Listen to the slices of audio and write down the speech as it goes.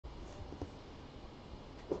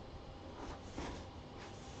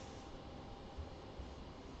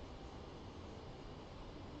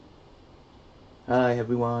Hi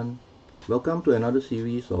everyone, welcome to another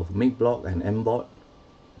series of MakeBlock and Mbot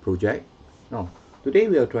project. Now, today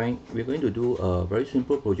we're going to do a very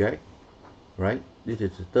simple project, right? This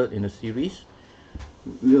is the third in a series.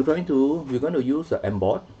 We're going to use the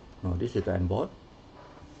Mbot. Now, this is the Mbot,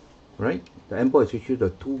 right? The Mbot is actually the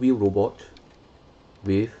two-wheel robot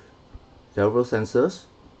with several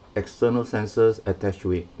sensors, external sensors attached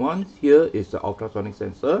to it. One here is the ultrasonic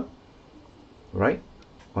sensor, right?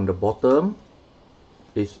 On the bottom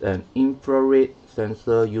is an infrared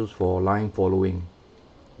sensor used for line following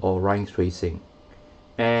or line tracing,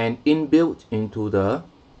 and inbuilt into the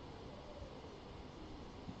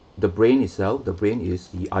brain itself, the brain is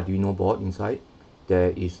the Arduino board inside,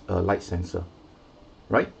 there is a light sensor,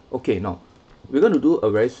 right? Okay, now we're going to do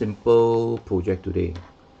a very simple project today,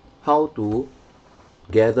 how to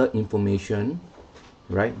gather information,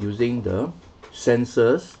 right, using the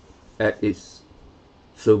sensors at its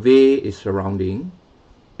survey its surrounding.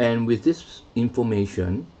 And with this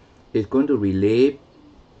information, it's going to relay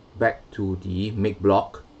back to the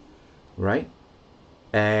MakeBlock, right?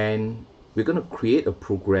 And we're going to create a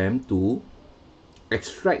program to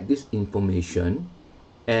extract this information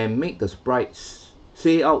and make the sprites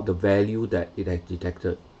say out the value that it has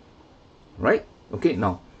detected, right? Okay,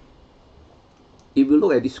 now, if you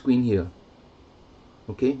look at this screen here,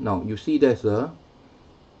 okay, now you see there's a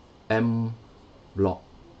MBlock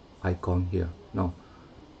icon here. Now,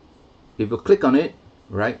 if you click on it,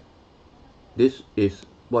 right, this is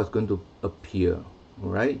what's going to appear. All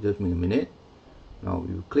right, just a minute. Now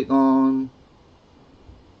you click on,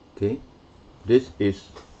 okay, this is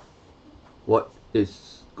what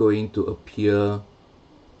is going to appear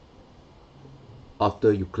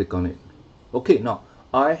after you click on it. Okay, now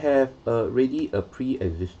I have already a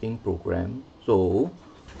pre-existing program, so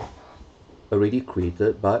already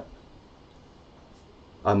created, but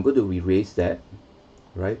I'm going to erase that,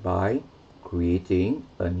 right, by creating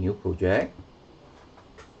a new project.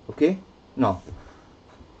 Okay, now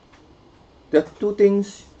there are two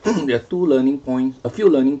things there are two learning points, a few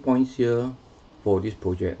learning points here for this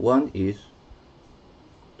project. One is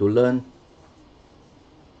to learn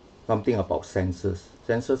something about sensors.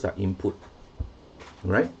 Sensors are input,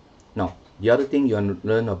 right? Now the other thing you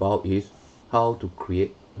learn about is how to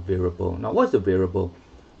create a variable. Now, what's a variable?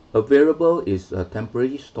 A variable is a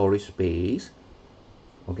temporary storage space,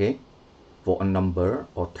 okay, for a number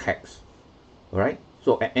or text. All right,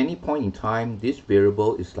 so at any point in time, this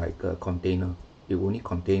variable is like a container. It will only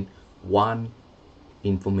contain one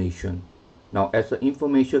information. Now, as the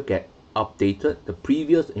information get updated, the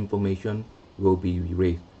previous information will be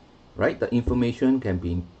erased, right? The information can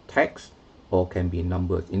be in text or can be in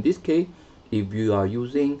numbers. In this case, if you are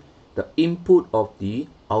using the input of the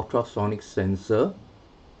ultrasonic sensor,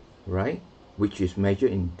 right, which is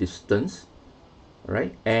measured in distance,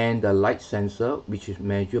 right, and the light sensor, which is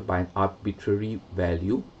measured by an arbitrary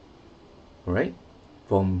value, right,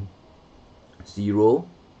 from 0,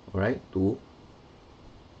 right, to,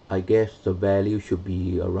 I guess the value should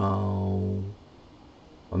be around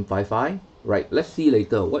 155, right? Let's see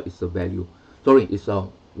later what is the value. Sorry, it's a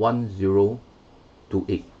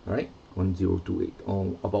 1028, right? 1028,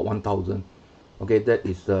 or about 1000. Okay, that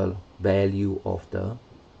is the value of the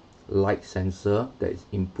light sensor that is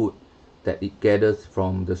input, that it gathers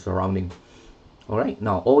from the surrounding. All right,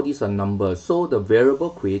 now all these are numbers, so the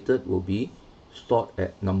variable created will be stored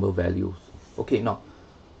at number values. Okay, now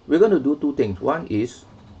we're going to do two things. One is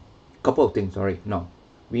a couple of things. Sorry, now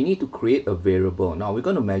we need to create a variable. Now we're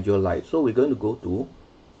going to measure light, so we're going to go to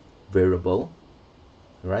variable,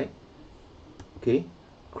 right? Okay,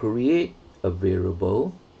 create a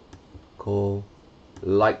variable called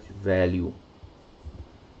light value.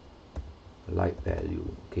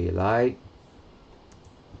 Okay, light,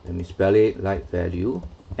 let me spell it, light value.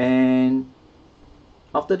 And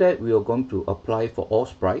after that, we are going to apply for all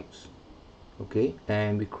sprites, okay,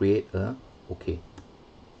 and we create a okay.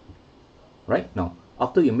 Right, now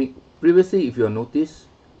after you make, previously if you notice,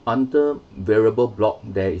 under variable block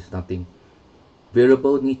there is nothing.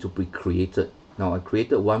 Variable need to be created. Now I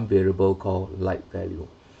created one variable called light value.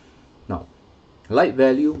 Now light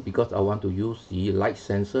value, because I want to use the light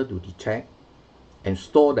sensor to detect and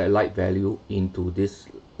store that light value into this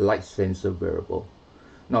light sensor variable.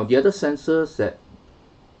 Now the other sensors that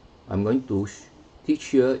I'm going to teach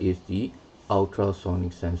here is the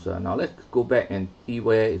ultrasonic sensor. Now let's go back and see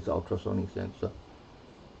where is the ultrasonic sensor.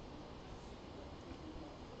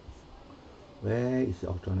 Where is the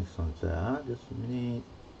ultrasonic sensor? Just a minute.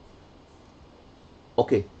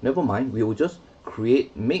 Okay, never mind. We will just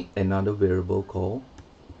make another variable called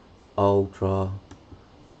ultrasonic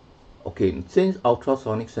Okay, since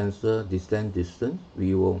ultrasonic sensor distance,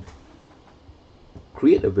 we will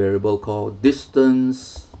create a variable called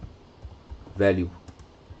distance value.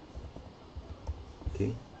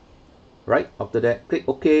 Okay, right after that, click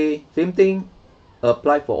OK. Same thing,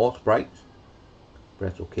 apply for all sprites.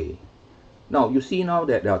 Press OK. Now you see now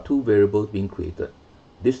that there are two variables being created,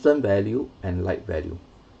 distance value and light value.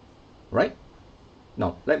 Right?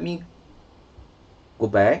 Now let me go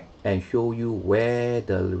back and show you where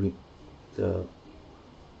the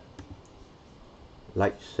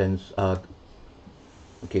light sense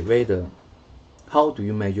okay, where the how do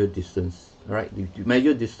you measure distance? Right? You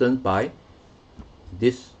measure distance by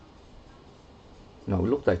this. Now it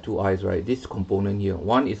looks like two eyes, right? This component here,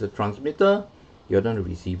 one is a transmitter, the other the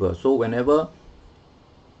receiver. So whenever,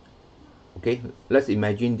 okay, let's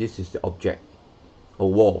imagine this is the object, a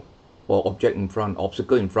wall or object in front,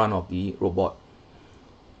 obstacle in front of the robot.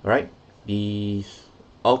 Right? The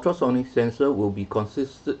ultrasonic sensor will be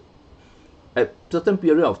consistent at certain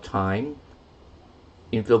period of time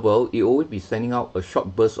interval. It will always be sending out a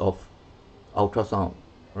short burst of ultrasound.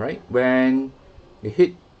 Right? When it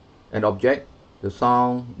hit an object, the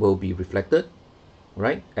sound will be reflected,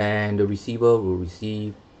 right? And the receiver will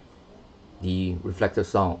receive the reflected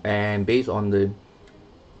sound. And based on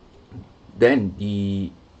then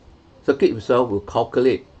the circuit itself will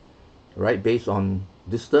calculate, right? Based on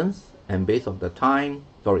distance and based on the time,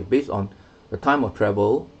 based on the time of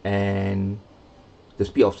travel and the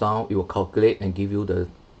speed of sound, it will calculate and give you the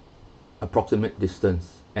approximate distance,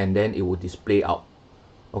 and then it will display out.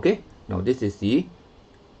 Okay, now this is the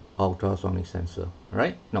ultrasonic sensor.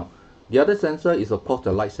 Right? Now the other sensor is of course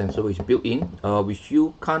the light sensor, which is built in, which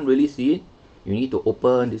you can't really see it. You need to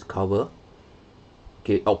open this cover.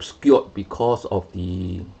 Okay, obscured because of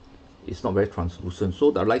the, it's not very translucent,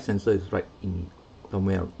 so the light sensor is right in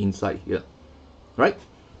somewhere inside here. Right?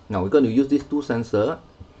 Now we're going to use these two sensors,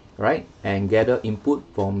 right, and gather input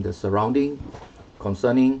from the surrounding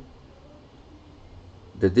concerning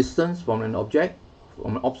the distance from an object,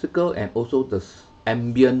 from an obstacle, and also the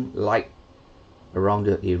ambient light around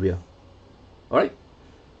the area. All right.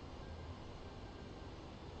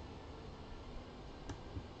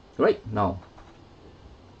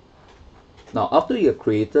 Now after you have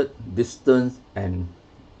created distance and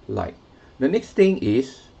light, the next thing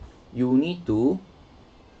is you need to,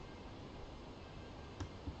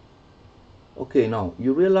 okay, now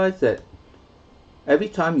you realize that every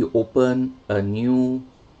time you open a new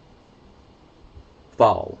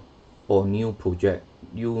file or new project,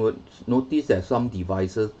 you would notice that some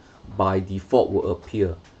devices by default will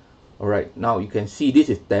appear. Alright, now you can see this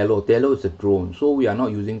is Tello. Tello is a drone, so we are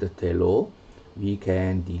not using the Tello. We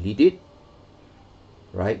can delete it.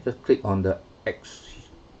 Right, just click on the X,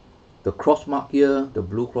 the cross mark here, the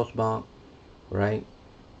blue cross mark. Right,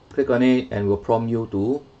 click on it and will prompt you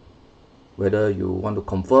to whether you want to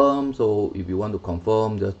confirm. So if you want to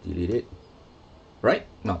confirm, just delete it. Right,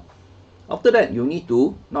 now after that you need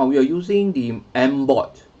to, now we are using the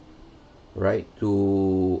Mbot, right,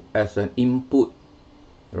 to as an input,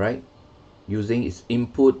 right, using its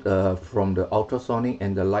input from the ultrasonic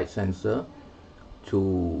and the light sensor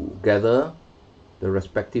to gather the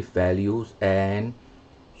respective values and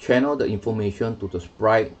channel the information to the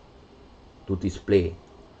sprite to display.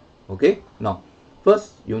 Okay, now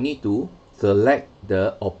first you need to select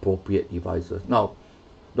the appropriate devices. Now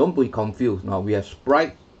don't be confused. Now we have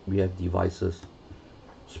sprites, we have devices.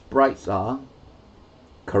 Sprites are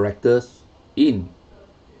characters in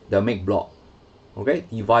the MakeBlock. Okay,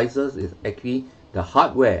 devices is actually the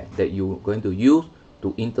hardware that you're going to use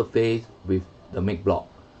to interface with the MakeBlock.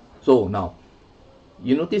 So now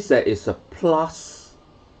you notice that it's a plus,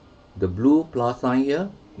 the blue plus sign here.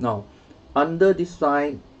 Now under this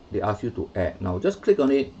sign they ask you to add. Now just click on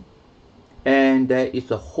it and there is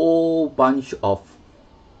a whole bunch of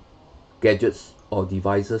gadgets or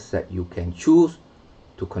devices that you can choose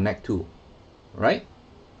to connect to. Right?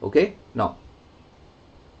 Okay, now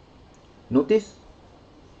notice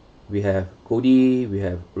we have Cody, we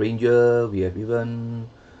have Ranger, we have even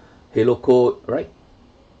Halo Code, right?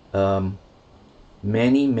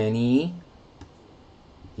 Many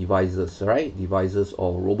devices, right? Devices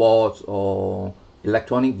or robots or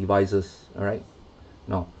electronic devices. All right,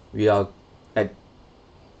 now we are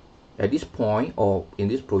at this point, or in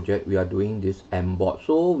this project we are doing this Mbot,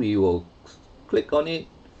 so we will click on it,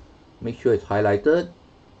 make sure it's highlighted.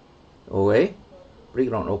 Okay,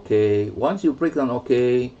 click on OK. Once you click on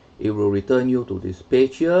OK, it will return you to this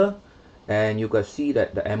page here, and you can see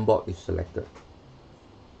that the Mbot is selected.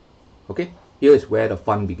 Okay, here is where the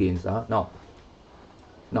fun begins. Now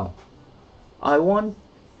I want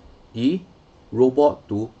the robot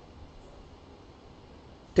to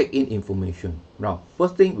take in information. Now,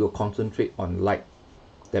 first thing, we'll concentrate on light.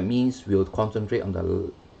 That means we'll concentrate on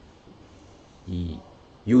the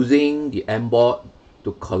using the Mbot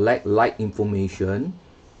to collect light information,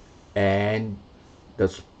 and the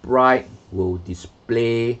sprite will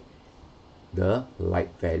display the light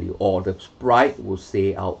value, or the sprite will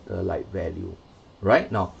say out the light value. Right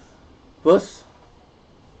now, first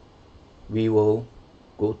we will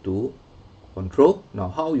go to control. Now,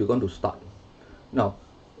 how you're going to start? Now,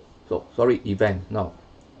 events. Now,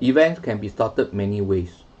 events can be started many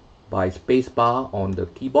ways: by spacebar on the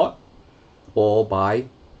keyboard, or by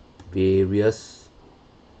various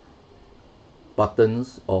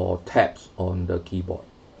buttons or tabs on the keyboard.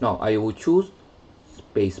 Now, I will choose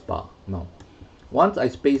spacebar. Now, once I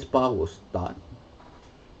spacebar, will start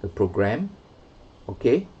the program.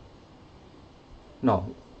 Okay. Now,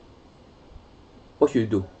 what should you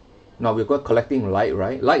do? Now we're going collecting light,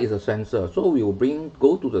 right? Light is a sensor, so we will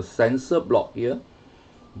go to the sensor block here,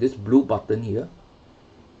 this blue button here,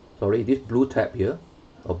 this blue tab here,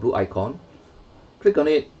 or blue icon. Click on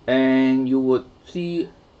it, and you would see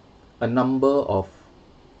a number of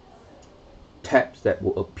tabs that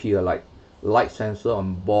will appear, like light sensor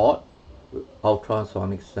on board,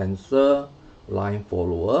 ultrasonic sensor, line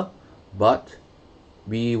follower. But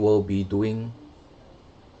we will be doing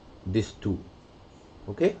these two.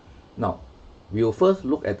 Okay. Now, we will first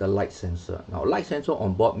look at the light sensor. Now, light sensor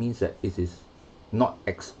on board means that it is not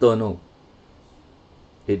external.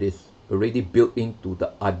 It is already built into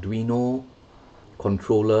the Arduino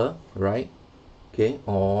controller, right? Okay,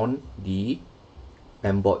 on the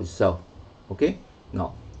Mbot itself. Okay.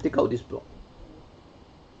 Now, take out this block.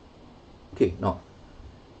 Okay. Now,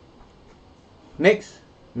 next,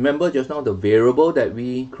 remember just now the variable that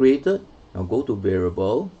we created. Now, go to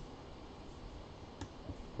variable.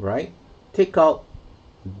 Right, take out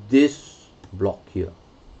this block here.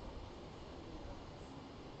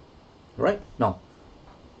 Right, now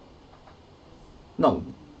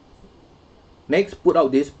next, put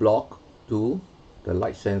out this block to the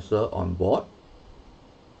light sensor on board.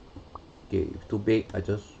 Okay, if too big, I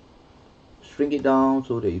just shrink it down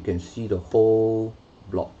so that you can see the whole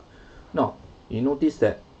block. Now, you notice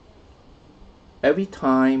that every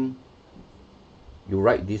time you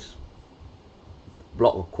write this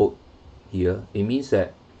block of code here, it means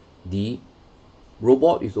that the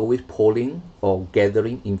robot is always pulling or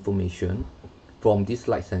gathering information from this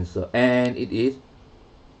light sensor, and it is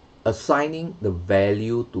assigning the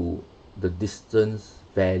value to the distance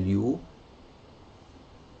value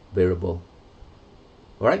variable.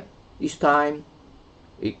 Alright, each time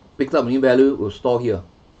it picks up a new value, it will store here.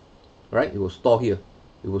 Right, it will store here,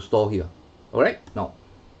 it will store here. Alright, now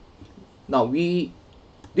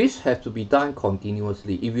this has to be done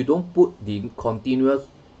continuously. If you don't put the continuous,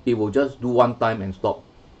 it will just do one time and stop.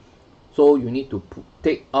 So you need to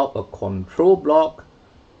take out a control block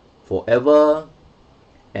forever,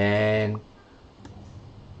 and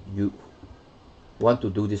you want to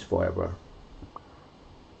do this forever.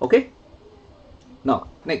 Okay. Now,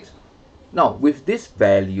 next. Now, with this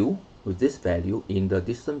value in the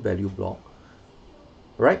distance value block,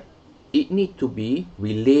 right, it needs to be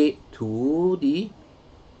relayed to the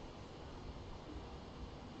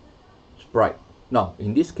sprite. Now,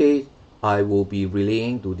 in this case, I will be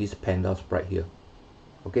relaying to this panda sprite here.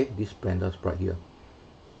 Okay, this panda sprite here.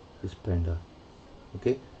 This panda.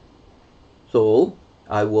 Okay. So,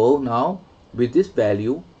 I will now, with this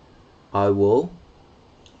value, I will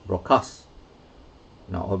broadcast.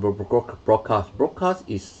 Now, I will broadcast. Broadcast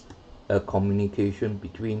is a communication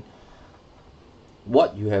between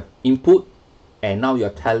what you have input, and now you're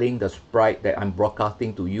telling the sprite that I'm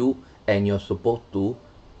broadcasting to you, and you're supposed to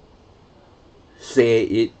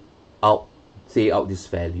say out this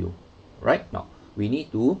value. Right, now we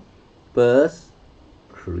need to first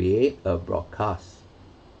create a broadcast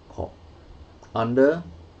called under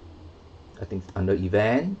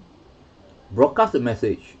event, broadcast the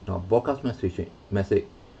message. Now, broadcast message.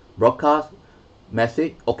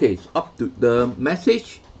 Okay, it's up to the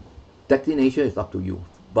message destination, is up to you,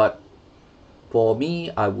 but for me,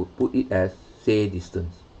 I would put it as say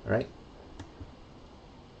distance. Right,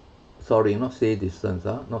 sorry, not say distance,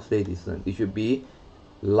 not say distance. It should be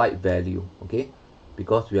light value. Okay,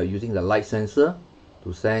 because we are using the light sensor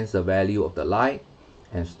to sense the value of the light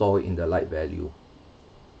and store it in the light value.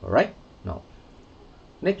 Alright, now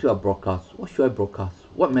next to our broadcast, what should I broadcast?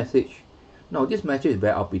 What message? Now, this message is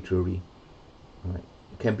very arbitrary. Alright,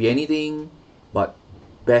 it can be anything, but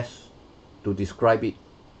best to describe it,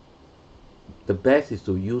 the best is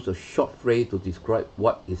to use a short phrase to describe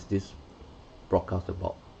what is this broadcast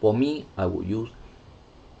about. For me, I would use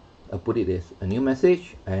I'll put it as a new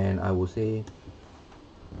message, and I will say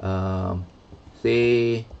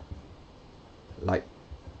say light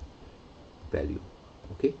value.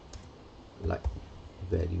 Okay, light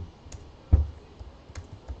value.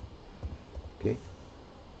 Okay,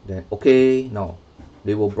 then okay, now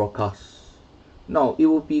they will broadcast. Now it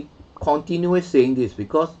will be continuous saying this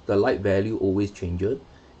because the light value always changes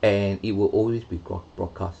and it will always be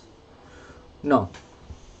broadcast. Now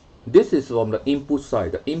this is from the input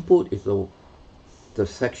side. The input is the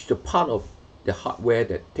part of the hardware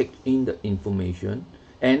that takes in the information,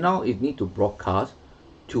 and now it needs to broadcast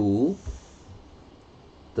to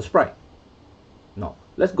the sprite. Now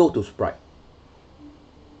let's go to sprite.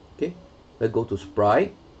 Okay, let's go to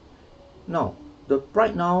sprite. Now the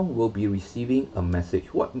sprite now will be receiving a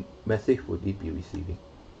message. What message would it be receiving?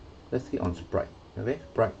 Let's click on sprite. Okay,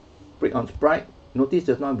 sprite. Click on sprite. Notice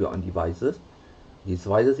just now we're on devices.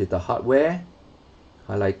 Devices is the hardware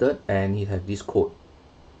highlighted, and it has this code.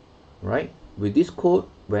 Right? With this code,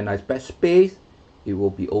 when I press space, it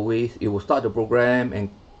will start the program, and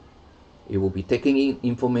it will be taking in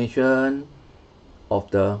information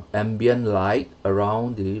of the ambient light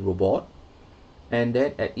around the robot, and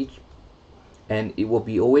then it will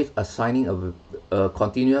be always assigning a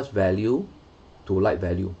continuous value to light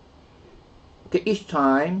value. Okay, each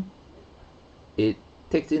time it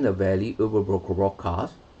takes in a value, it will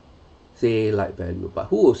broadcast say light value. But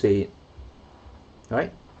who will say it?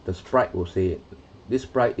 Right? The sprite will say it. This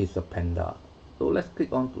sprite is a panda. So let's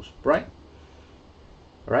click on to sprite.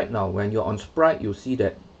 Right now, when you're on sprite, you see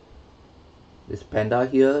that this panda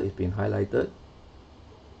here is being highlighted.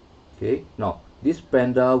 Okay, now this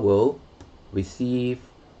panda will receive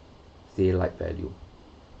say light value.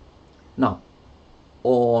 Now,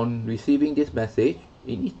 on receiving this message,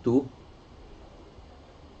 it needs to,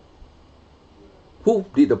 who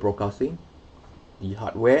did the broadcasting? The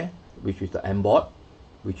hardware, which is the Mbot,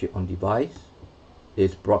 which is on device,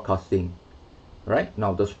 is broadcasting. Right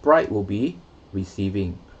now, the sprite will be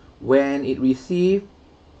receiving. When it receives,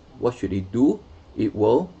 what should it do? It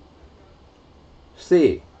will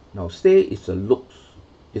say. Now say is a looks,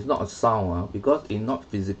 it's not a sound, because it's not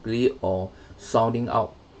physically or sounding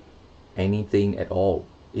out anything at all.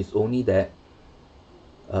 It's only that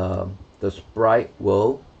the sprite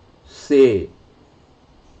will say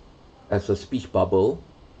as a speech bubble.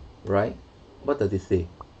 Right? What does it say?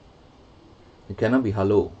 It cannot be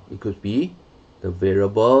hello. It could be the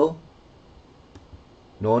variable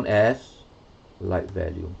known as light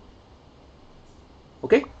value.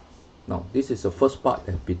 Okay, now this is the first part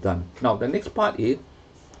that has been done. Now the next part is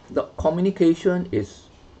the communication is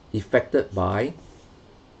effected by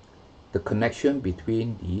the connection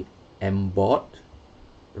between the Mbot,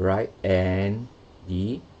 right, and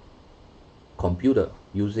the computer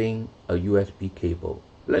using a USB cable.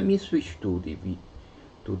 Let me switch to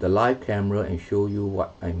the live camera and show you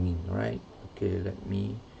what I mean. Right? Okay, let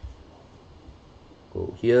me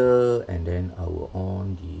go here, and then I will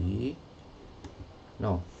on the.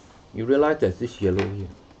 Now you realize there's this yellow here.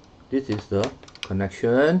 This is the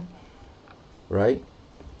connection, right?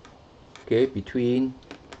 Okay, between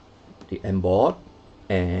the Mbot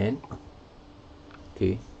and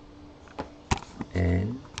the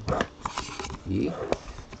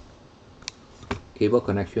cable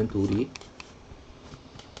connection to the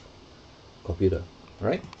computer.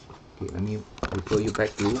 Right? Okay, let me refer you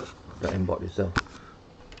back to the Mbot itself.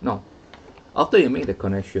 Now, after you make the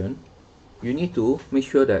connection, you need to make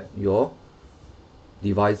sure that your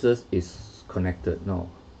devices is connected. Now,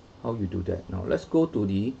 how you do that? Now, let's go to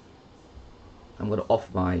the, I'm going to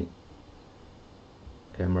off my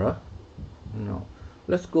camera. Now,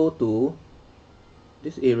 let's go to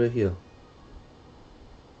this area here.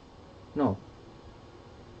 Now,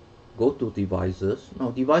 go to devices. Now,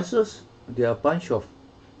 devices, there are a bunch of,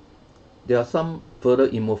 there are some further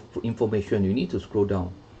information. You need to scroll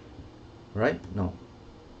down. Right? Now,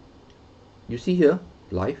 you see here,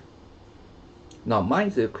 live. Now, mine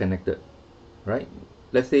is connected. Right?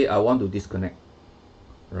 Let's say I want to disconnect.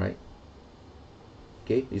 Right?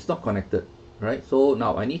 Okay, it's not connected. Right? So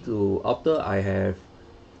now I need to, after I have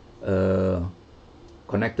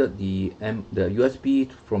connected the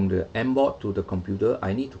USB from the Mbot to the computer,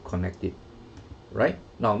 I need to connect it. Right?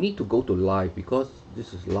 Now, need to go to live, because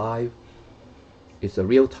this is live. It's a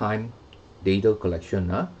real-time data collection.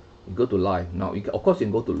 You go to live. Now, of course, you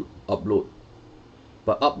can go to upload.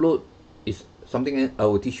 But upload is something I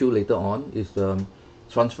will teach you later on. Is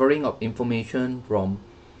transferring of information from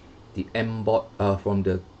the Mbot, from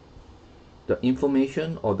the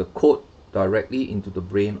information or the code directly into the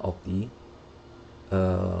brain of the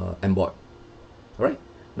Mbot. Alright,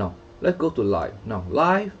 now let's go to live. Now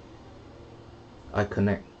live I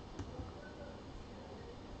connect.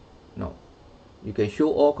 Now you can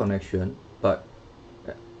show all connection, but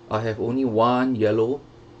I have only one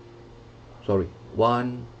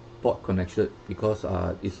port connected because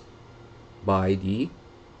it's by the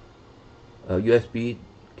USB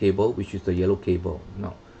cable, which is the yellow cable.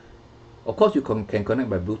 Now of course you can connect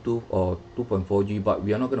by Bluetooth or 2.4G, but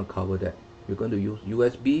we are not going to cover that. We're going to use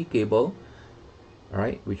USB cable,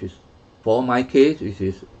 alright, which is, for my case, which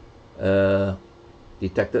is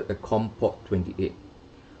detected at COM port 28.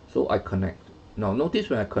 So I connect. Now notice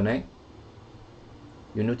when I connect,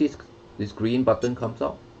 you notice this green button comes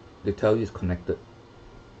out. They tell you it's connected.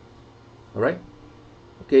 Alright,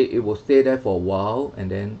 okay, it will stay there for a while and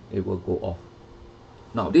then it will go off.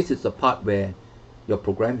 Now this is the part where your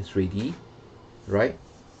program is ready, right?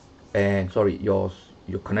 And sorry, your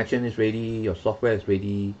connection is ready, your software is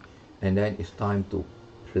ready, and then it's time to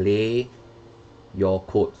play your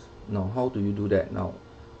codes. Now how do you do that? Now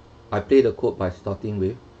I play the code by starting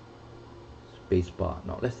with spacebar.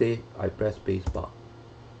 Now let's say I press spacebar.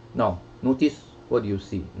 Now notice what you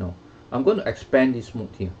see. Now I'm going to expand this mode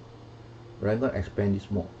here. Right, I'm going to expand this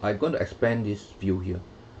mode. I'm going to expand this view here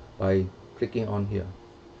by clicking on here.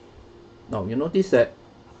 Now you notice that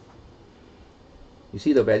you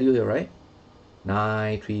see the value here, right?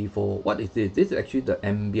 934. What is this? This is actually the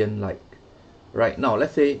ambient light. Right, now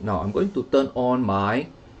let's say now I'm going to turn on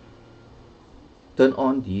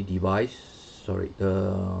the device, sorry,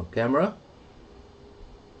 the camera.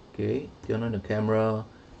 Okay, turn on the camera,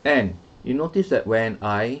 and you notice that when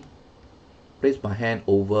I place my hand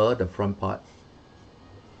over the front part,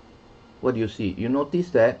 what do you see? You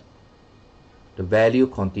notice that the value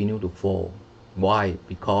continue to fall. Why?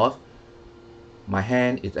 Because my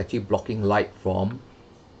hand is actually blocking light from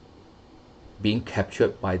being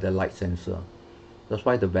captured by the light sensor. That's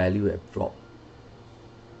why the value has dropped.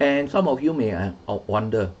 And some of you may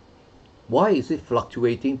wonder, why is it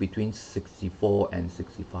fluctuating between 64 and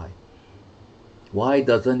 65? Why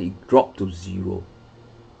doesn't it drop to 0?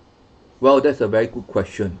 Well, that's a very good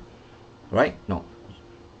question, right? Now,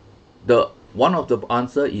 one of the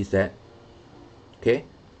answer is that, okay,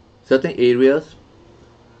 certain areas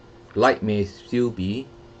light may still be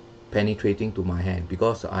penetrating to my hand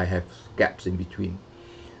because I have gaps in between.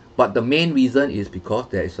 But the main reason is because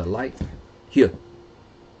there is a light here,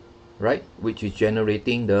 right, which is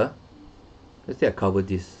generating the, let's say I cover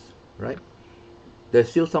this, right? There's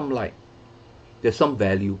still some light, there's some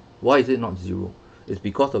value. Why is it not 0? It's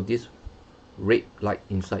because of this red light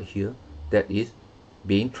inside here that is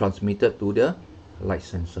being transmitted to the light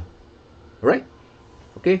sensor. Alright,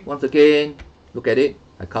 okay, once again, look at it.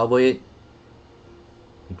 I cover it,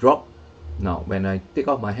 drop. Now when I take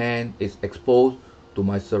off my hand, it's exposed to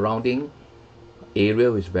my surrounding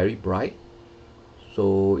area, which is very bright,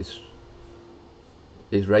 so it's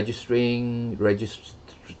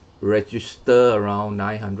register around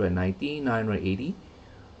 990, 980,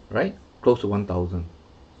 right, close to 1000.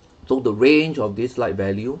 So the range of this light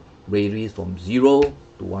value varies from 0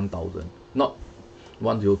 to 1000, not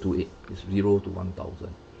 1028, it's 0 to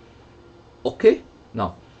 1000. Okay,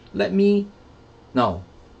 now the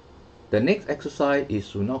next exercise is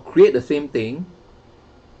to now create the same thing,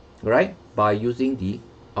 right, by using the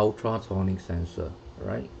ultrasonic sensor.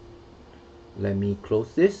 Right, let me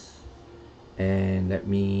close this and let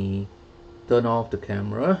me turn off the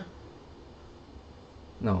camera.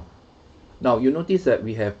 Now you notice that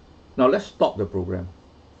we have, now let's stop the program.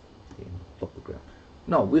 Okay, stop the program.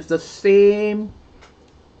 Now with the same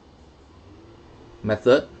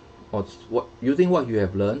method, or using what you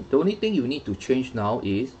have learned, the only thing you need to change now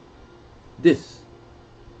is this.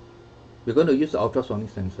 We're going to use the ultrasonic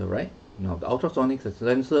sensor, right? Now the ultrasonic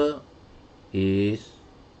sensor is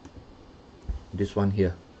this one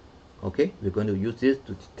here. Okay, we're going to use this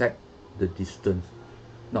to detect the distance.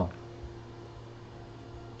 Now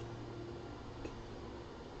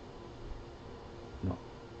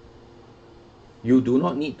you do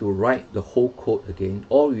not need to write the whole code again.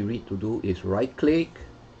 All you need to do is right click.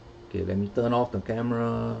 Okay, let me turn off the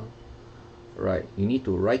camera. Right, you need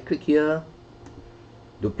to right click here,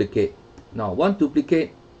 duplicate. Now one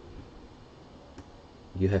duplicate,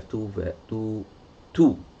 you have two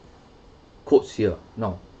codes here.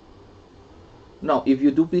 Now if you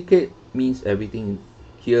duplicate, means everything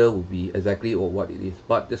here will be exactly what it is.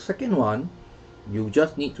 But the second one, you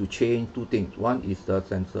just need to change two things. One is the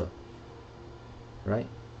sensor, right?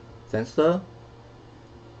 Sensor,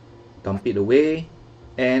 dump it away,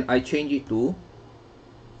 and I change it to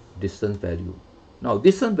distance value. Now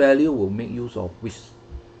distance value will make use of which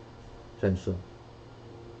sensor?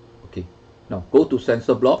 Okay, now go to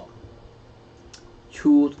sensor block,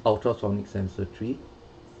 choose ultrasonic sensor 3.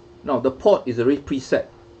 Now the port is already preset,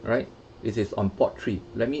 right? It is on port 3.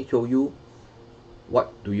 Let me show you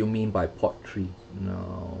what do you mean by port 3.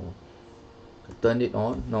 Now turn it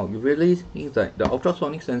on. Now you realize that the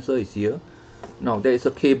ultrasonic sensor is here. Now there is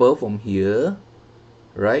a cable from here,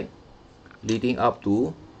 right, leading up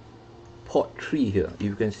to port 3 here.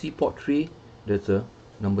 You can see port 3, there's a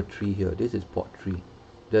number 3 here. This is port 3.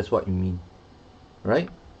 That's what you mean, right?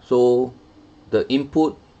 So the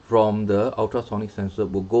input from the ultrasonic sensor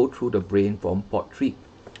will go through the brain from port 3.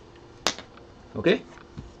 Okay,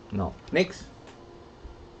 now next.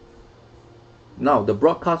 Now the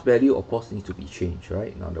broadcast value of course needs to be changed,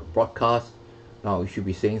 right? Now the broadcast, now it should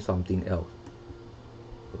be saying something else.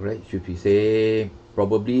 Okay, it should be say,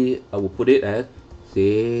 probably I will put it as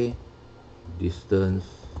say distance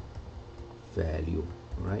value,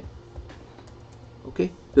 right?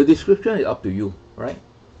 Okay, the description is up to you, right?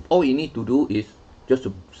 All you need to do is just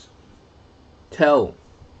to tell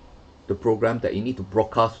the program that you need to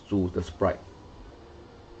broadcast to the sprite.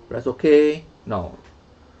 That's okay. Now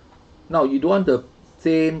you don't want the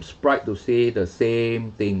same sprite to say the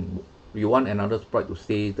same thing. You want another sprite to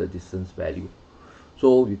say the distance value.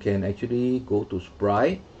 So you can actually go to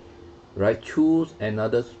sprite, right? Choose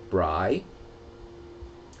another sprite,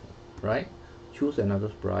 right? Choose another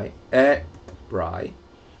sprite, add sprite.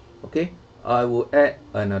 Okay, I will add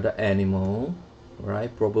another animal, right?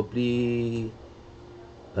 Probably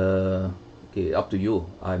okay, up to you.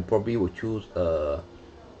 I probably will choose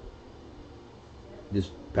this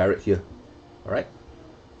parrot here. All right,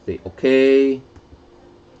 say okay,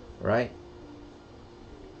 right,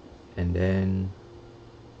 and then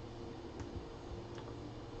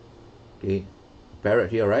okay, parrot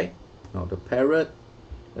here, right? Now the parrot,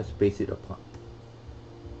 let's space it apart.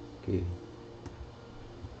 Okay,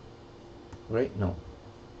 right, now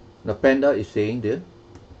the panda is saying the,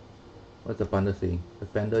 what's the panda saying? The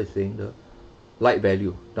panda is saying the light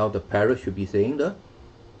value. Now the parrot should be saying the,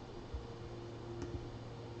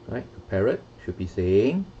 right, the parrot should be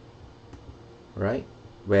saying, right,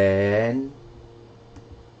 when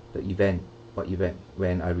the event, what event?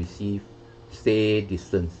 When I receive say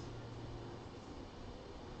distance.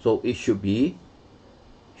 So it should be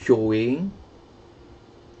showing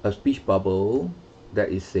a speech bubble that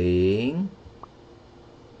is saying,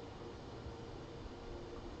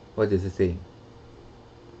 what does it say?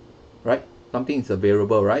 Right, something is a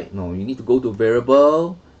variable, right? No, you need to go to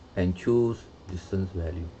variable and choose distance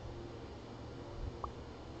value.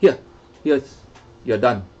 Here's you're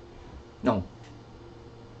done. Now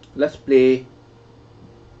let's play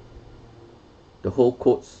the whole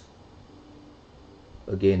codes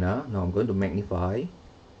again. Now I'm going to magnify,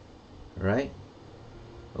 right?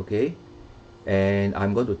 Okay, and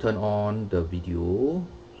I'm going to turn on the video,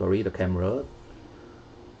 sorry, the camera.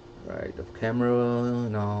 Right, the camera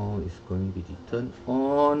now is going to be turned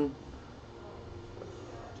on.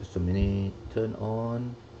 Just a minute, turn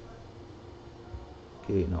on.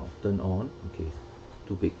 Okay, now turn on. Okay,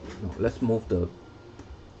 too big. Now let's move the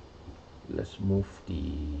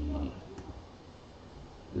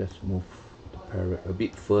parrot a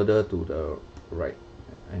bit further to the right,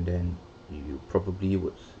 and then you probably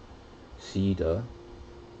would see the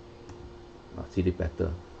see it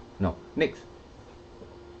better. Now next,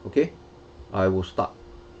 okay, I will start.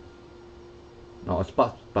 Now I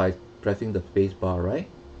start by pressing the space bar, right?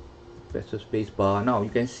 Press the space bar. Now you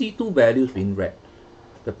can see two values being read.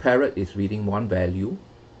 The parrot is reading one value,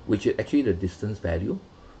 which is actually the distance value,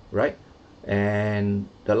 right? And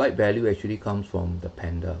the light value actually comes from the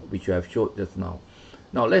panda, which I have showed just now.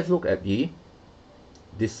 Now let's look at the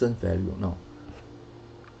distance value.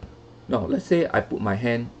 Now let's say I put my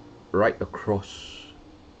hand right across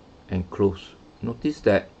and close. Notice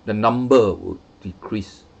that the number will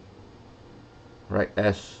decrease, right,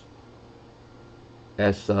 as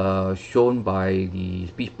shown by the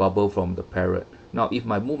speech bubble from the parrot. Now if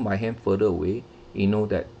I move my hand further away, you know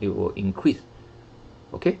that it will increase.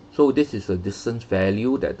 Okay, so this is a distance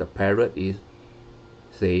value that the parrot is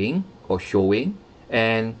saying or showing.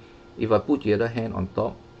 And if I put the other hand on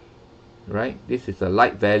top, right, this is a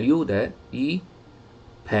light value that the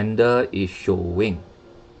panda is showing.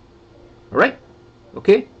 Alright,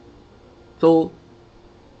 okay, so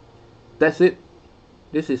that's it.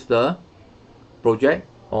 This is the project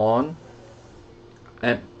on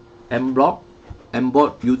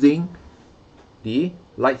Mbot using the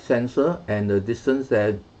light sensor and the distance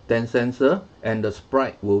sensor, and the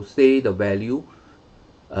sprite will say the value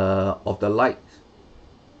of the light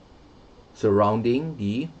surrounding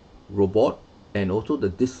the robot, and also the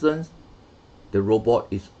distance the robot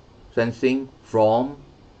is sensing from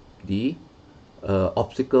the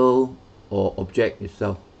obstacle or object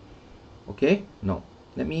itself. Okay, now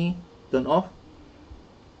let me turn off.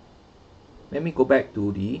 Let me go back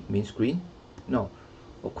to the main screen. Now,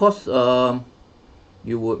 of course,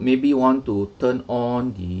 you would maybe want to turn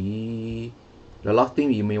on the last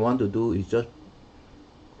thing you may want to do is just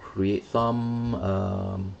create some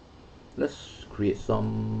let's create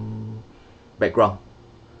some background.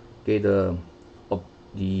 Okay, the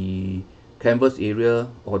canvas area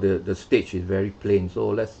or the stage is very plain, so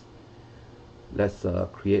let's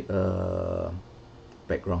create a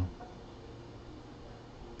background.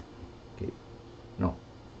 Okay, now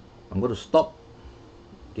I'm going to stop.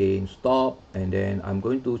 Again, stop, and then I'm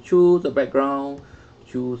going to choose a background.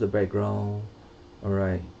 Choose a background. All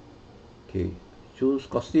right. Okay, choose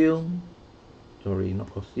costume. Sorry, not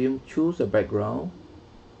costume. Choose a background.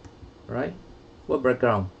 Right? What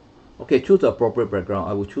background? Okay, choose the appropriate background.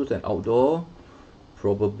 I will choose an outdoor,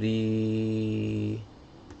 probably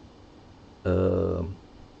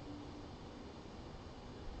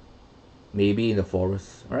maybe in the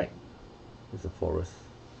forest. All right, it's a forest,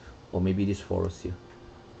 or maybe this forest here.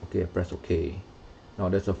 Okay, I press OK. Now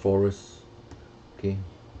there's a forest. Okay,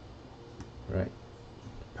 right,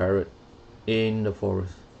 parrot in the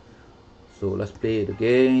forest. So let's play it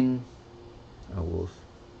again. I will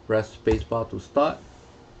press spacebar to start.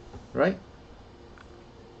 Right?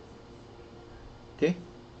 Okay.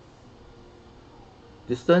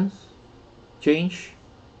 Distance change,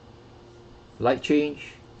 light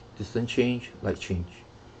change, distance change, light change.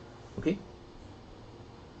 Okay.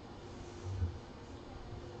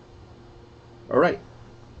 Alright,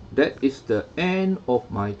 that is the end of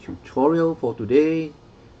my tutorial for today.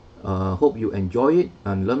 Hope you enjoy it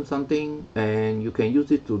and learn something, and you can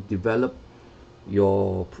use it to develop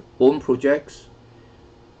your own projects.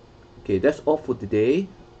 Okay, that's all for today.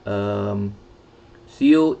 See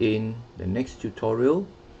you in the next tutorial.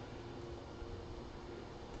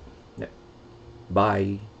 Yeah.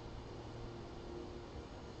 Bye.